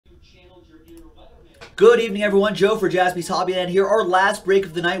Good evening, everyone. Joe for Jaspys Hobby, and here our last break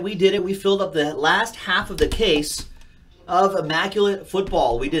of the night. We did it. We filled up the last half of the case of Immaculate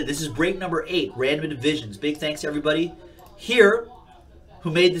Football. We did. This is break number 8, Random Divisions. Big thanks to everybody here who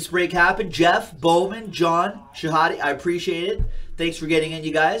made this break happen. Jeff, Bowman, John, Shahadi, I appreciate it. Thanks for getting in,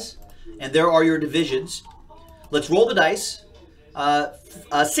 you guys. And there are your divisions. Let's roll the dice.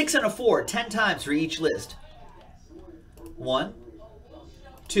 6 and a 4, 10 times for each list. 1,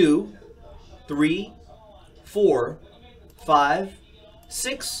 2, 3, 4, 5,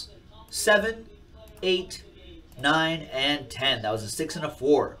 6, 7, 8, 9, and 10. That was a 6 and a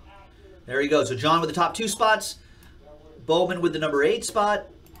 4. There you go. So John with the top 2 spots. Bowman with the number 8 spot.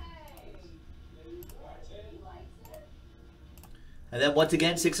 And then once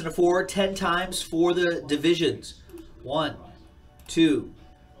again, 6 and a 4, 10 times for the divisions. 1, 2,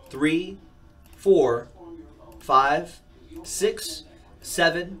 3, 4, 5, 6,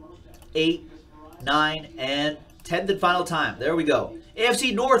 7, 8, 9, and 10th and final time. There we go.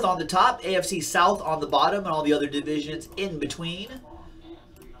 AFC North on the top, AFC South on the bottom, and all the other divisions in between.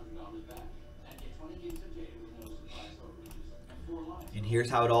 And here's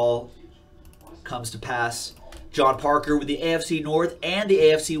how it all comes to pass. John Parker with the AFC North and the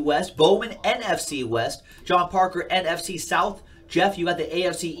AFC West. Bowman, NFC West. John Parker, NFC South. Jeff, you got the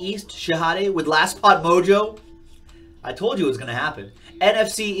AFC East. Shahade with Last Spot Mojo. I told you it was going to happen.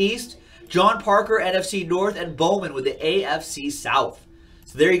 NFC East. John Parker, NFC North, and Bowman with the AFC South.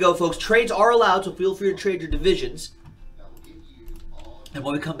 So there you go, folks. Trades are allowed, so feel free to trade your divisions. And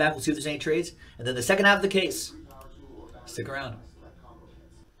when we come back, we'll see if there's any trades. And then the second half of the case. Stick around.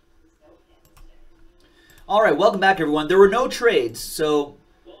 All right, welcome back, everyone. There were no trades, so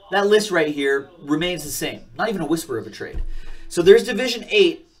that list right here remains the same. Not even a whisper of a trade. So there's Division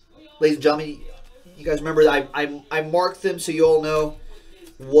 8. Ladies and gentlemen, you guys remember that I marked them so you all know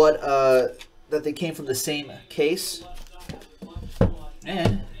what that they came from the same case.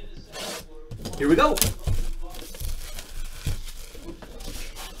 And here we go.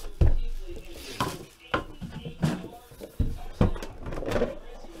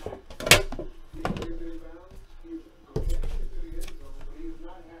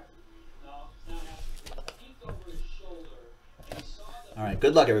 All right,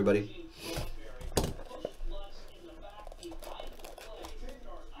 good luck, everybody.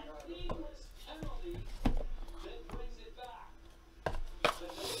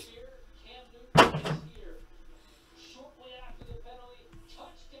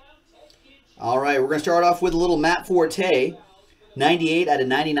 All right, we're going to start off with a little Matt Forte. 98 out of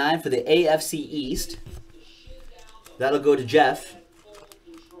 99 for the AFC East. That'll go to Jeff.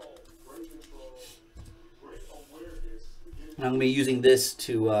 And I'm going to be using this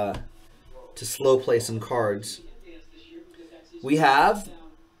to slow play some cards. We have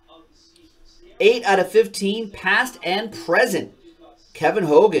 8 out of 15, past and present. Kevin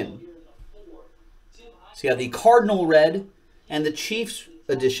Hogan. So you have the Cardinal Red and the Chiefs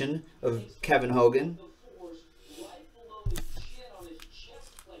edition of Kevin Hogan.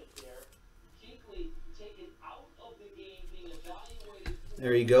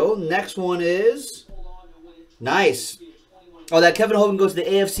 There you go. Next one is nice. Oh, that Kevin Hogan goes to the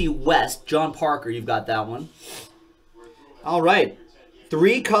AFC West. John Parker, you've got that one. All right.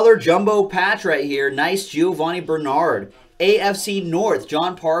 3-color jumbo patch right here. Nice Giovanni Bernard. AFC North,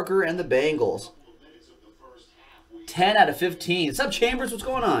 John Parker and the Bengals. 10 out of 15. What's up, Chambers? What's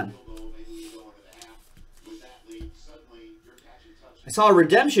going on? I saw a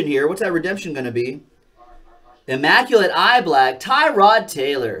redemption here. What's that redemption going to be? Immaculate Eye Black, Tyrod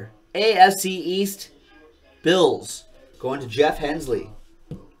Taylor. AFC East, Bills. Going to Jeff Hensley.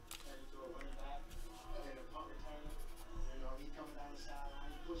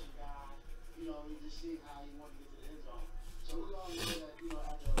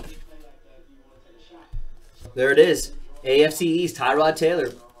 There it is. AFC East, Tyrod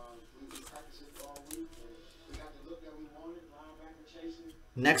Taylor.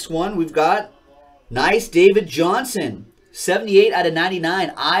 Next one, we've got nice David Johnson. 78 out of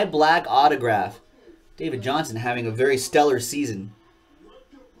 99, Eye Black autograph. David Johnson having a very stellar season.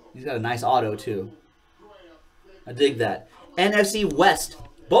 He's got a nice auto, too. I dig that. NFC West,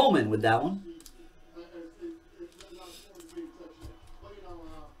 Bowman with that one.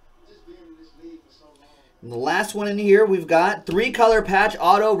 And the last one in here, we've got 3-color patch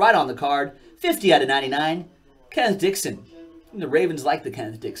auto right on the card. 50 out of 99, Kenneth Dixon. The Ravens like the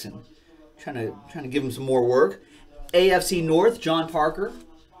Kenneth Dixon. Trying to give him some more work. AFC North, John Parker.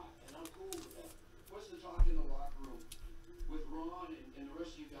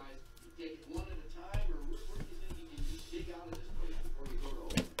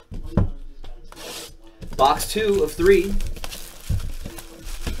 Box 2 of 3.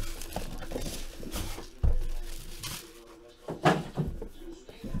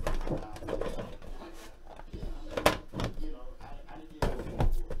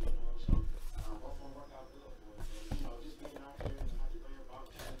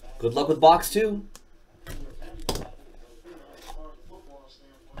 Good luck with box 2.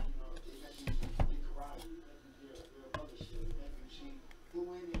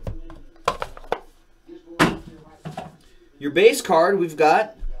 Your base card, we've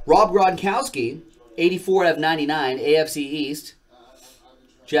got Rob Gronkowski, 84 out of 99, AFC East.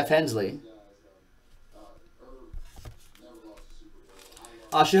 Jeff Hensley.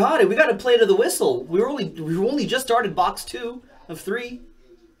 Shahadi, we got to play to the whistle. We only just started box 2 of 3.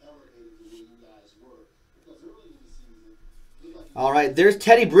 All right, there's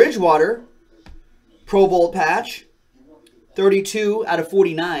Teddy Bridgewater, Pro Bowl patch, 32 out of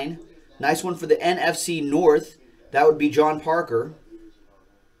 49. Nice one for the NFC North. That would be John Parker.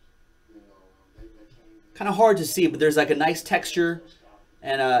 Kind of hard to see, but there's like a nice texture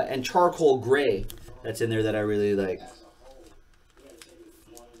and charcoal gray that's in there that I really like.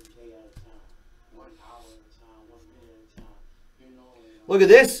 Look at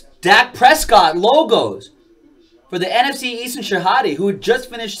this. Dak Prescott logos for the NFC East and Shahadi, who had just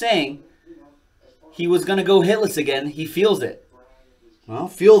finished saying he was going to go hitless again. He feels it. Well,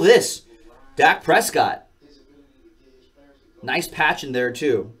 feel this. Dak Prescott. Nice patch in there,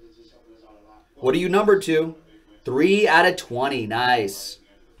 too. What are you numbered to? 3 out of 20. Nice.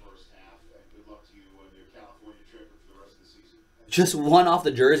 Just one off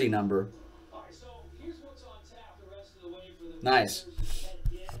the jersey number. Nice.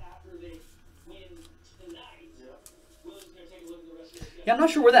 Yeah, I'm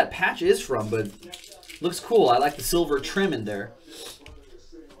not sure where that patch is from, but looks cool. I like the silver trim in there.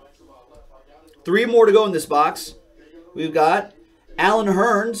 3 more to go in this box. We've got Alan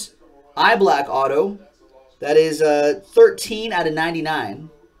Hearns, eye black auto. That is 13 out of 99.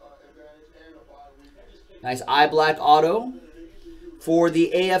 Nice eye black auto for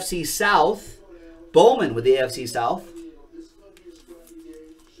the AFC South. Bowman with the AFC South.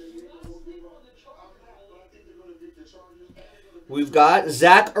 We've got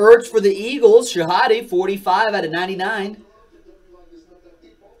Zach Ertz for the Eagles. Shahadi, 45 out of 99.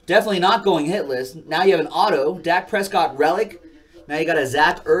 Definitely not going hitless. Now you have an auto. Dak Prescott relic. Now you got a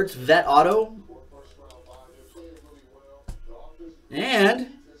Zach Ertz vet auto. And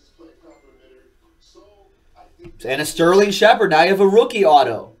a Sterling Shepard. Now you have a rookie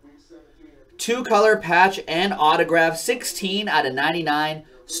auto. 2-color patch and autograph. 16 out of 99.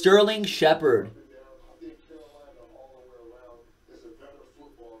 Sterling Shepard.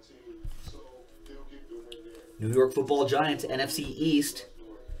 New York Football Giants, NFC East.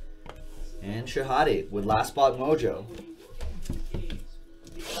 And Shahadi with last spot mojo.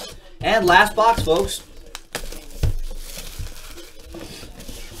 And last box, folks.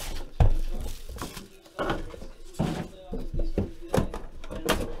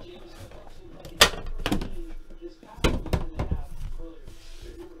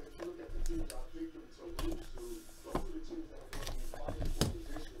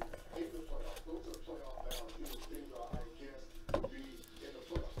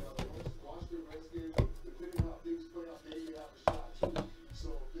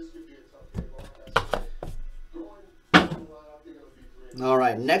 All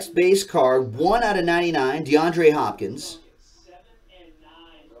right, next base card, 1 out of 99, DeAndre Hopkins.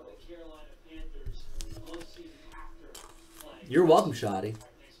 You're welcome, Shoddy.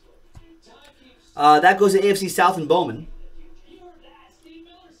 That goes to AFC South and Bowman.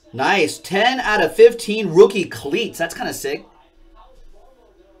 Nice, 10 out of 15 rookie cleats. That's kind of sick.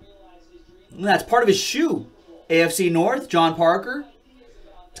 And that's part of his shoe. AFC North, John Parker.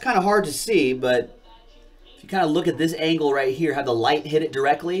 It's kind of hard to see, but if you kind of look at this angle right here, have the light hit it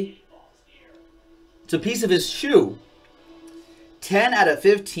directly. It's a piece of his shoe. 10 out of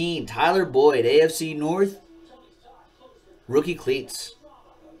 15, Tyler Boyd, AFC North. Rookie cleats.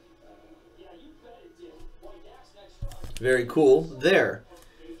 Very cool there.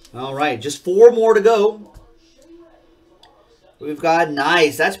 All right, just 4 more to go. We've got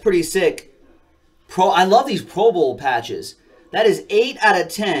nice. That's pretty sick. I love these Pro Bowl patches. That is 8 out of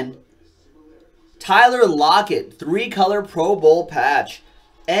 10. Tyler Lockett, 3-color Pro Bowl patch.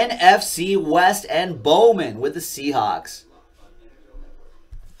 NFC West and Bowman with the Seahawks.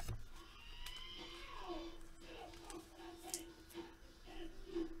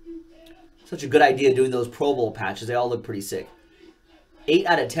 Such a good idea doing those Pro Bowl patches. They all look pretty sick. 8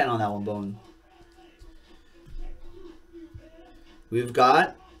 out of 10 on that one, Bone. We've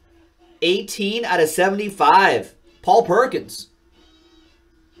got 18 out of 75. Paul Perkins.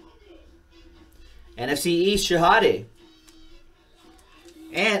 NFC East, Shahade.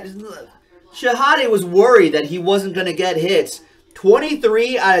 And Shahade was worried that he wasn't going to get hits.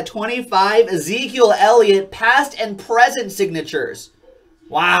 23 out of 25. Ezekiel Elliott, past and present signatures.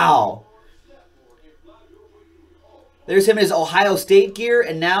 Wow. There's him in his Ohio State gear,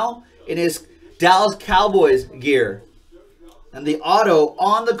 and now in his Dallas Cowboys gear. And the auto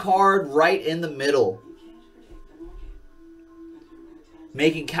on the card right in the middle.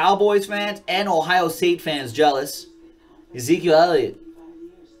 Making Cowboys fans and Ohio State fans jealous. Ezekiel Elliott.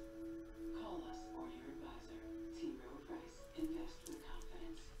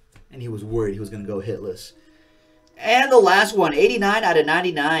 And he was worried he was going to go hitless. And the last one, 89 out of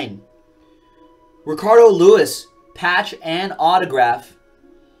 99. Ricardo Lewis, patch and autograph.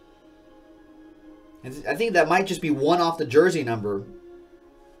 And I think that might just be one off the jersey number.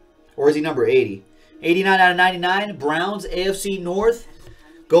 Or is he number 80? 89 out of 99. Browns, AFC North.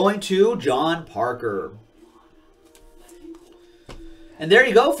 Going to John Parker. And there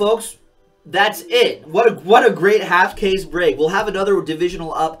you go, folks. That's it. What a great half case break. We'll have another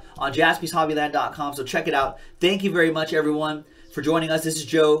divisional up on JaspysHobbyland.com, so check it out. Thank you very much, everyone, for joining us. This is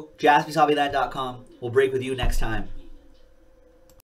Joe, JaspysHobbyland.com. We'll break with you next time.